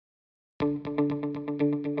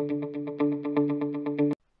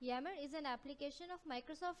application of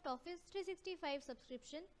Microsoft Office 365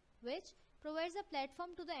 subscription, which provides a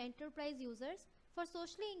platform to the enterprise users for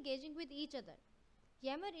socially engaging with each other.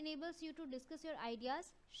 Yammer enables you to discuss your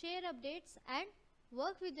ideas, share updates, and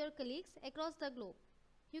work with your colleagues across the globe.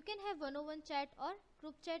 You can have one-on-one chat or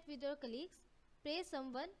group chat with your colleagues, praise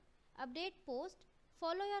someone, update post,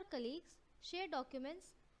 follow your colleagues, share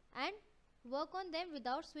documents, and work on them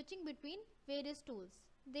without switching between various tools.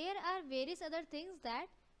 There are various other things that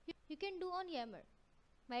you can do on Yammer.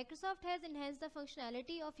 Microsoft has enhanced the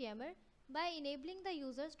functionality of Yammer by enabling the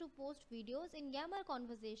users to post videos in Yammer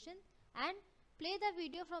conversation and play the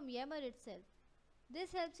video from Yammer itself.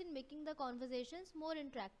 This helps in making the conversations more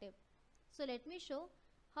interactive. So let me show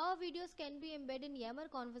how videos can be embedded in Yammer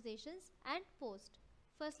conversations and post.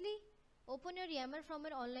 Firstly, open your Yammer from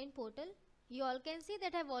an online portal. You all can see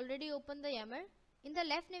that I have already opened the Yammer. In the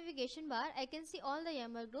left navigation bar, I can see all the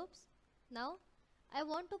Yammer groups. Now, I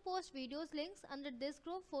want to post videos links under this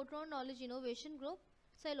group, Foetron Knowledge Innovation Group.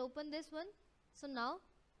 So I'll open this one. So now,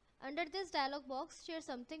 under this dialog box, share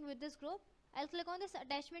something with this group. I'll click on this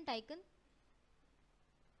attachment icon.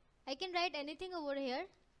 I can write anything over here.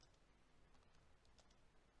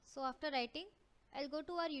 So after writing, I'll go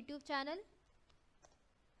to our YouTube channel.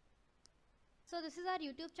 So this is our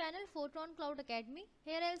YouTube channel, Foetron Cloud Academy.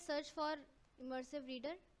 Here I'll search for Immersive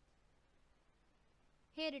Reader.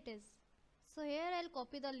 Here it is. So here I'll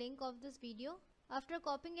copy the link of this video. After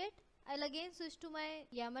copying it, I'll again switch to my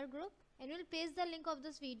Yammer group and will paste the link of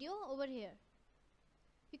this video over here.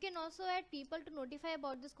 You can also add people to notify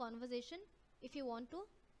about this conversation if you want to.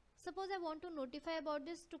 Suppose I want to notify about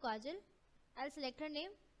this to Kajal. I'll select her name,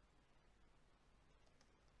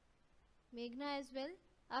 Meghna as well.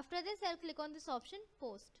 After this, I'll click on this option,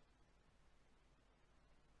 post.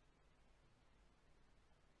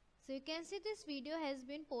 So you can see this video has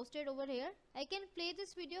been posted over here. I can play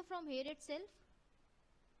this video from here itself.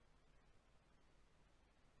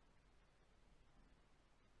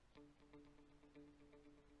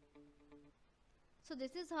 So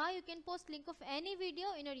this is how you can post link of any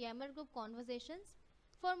video in your Yammer group conversations.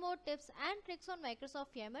 For more tips and tricks on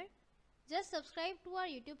Microsoft Yammer, just subscribe to our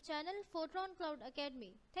YouTube channel, Foetron Cloud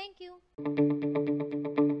Academy. Thank you.